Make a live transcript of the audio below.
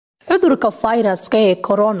cudurka fayraska ee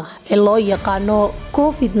corona ee loo yaqaano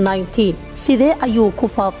COVID-19 sidee ayuu ku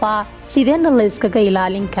faafaa sideena la iskaga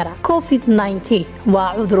ilaalin karaa COVID-19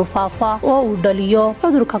 waa cudur faafa oo uu dhaliyo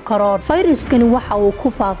cudurka corona fayraskani waxa uu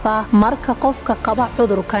ku faafaa marka qofka qaba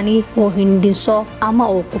cudurkani uu hindhiso ama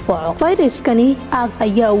uu qufaco fayraskani aad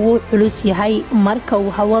ayaa uu culus yahay marka uu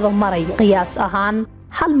hawada marayo qiyaas ahaan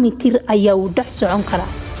 1 mitir ayaa uu dhex socon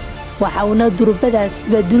karaa waxauna durbadaas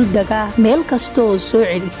badul daga meel kasto oo soo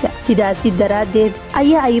celisa sidaas daraadeed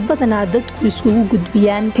ayaa ay badanaa dadku isugu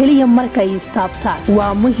gudbiyaan kaliya marka ay istaabtaan waa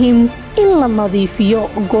muhiim in la nadiifiyo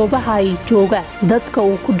goobaha ay joogaan dadka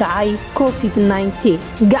uu ku dhacay COVID-19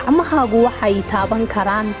 gacmahaagu waxay taaban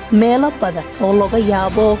karaan meelo badan oo laga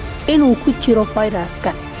yaabo inuu ku jiro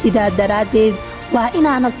fayraska sidaa daraadeed waa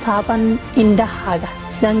inaanad taaban indhahaaga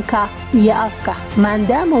sanka iyo afka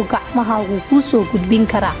maadaama gacmahaagu ku soo gudbin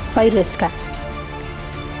kara fayraska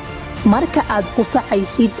marka aad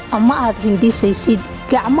qufacaysid ama aad hindhisaysid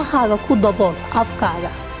gacmahaaga ku dabool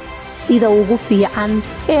afkaaga sida ugu fiican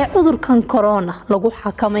ee cudurkan corona lagu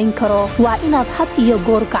xakamayn karo waa inaad had iyo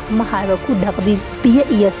goor gacmahaaga ku dhaqdid biyo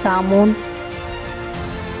iyo saamuun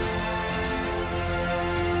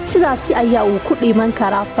sidaasi ayaa uu ku dhiman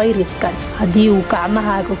karaa fayraskan hadii uu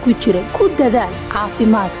gacmahaaga ku jiro ku dadaal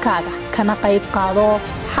caafimaadkaaga kana qayb qaado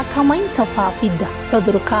xakamaynta faafidda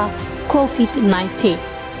cudurka COVID-19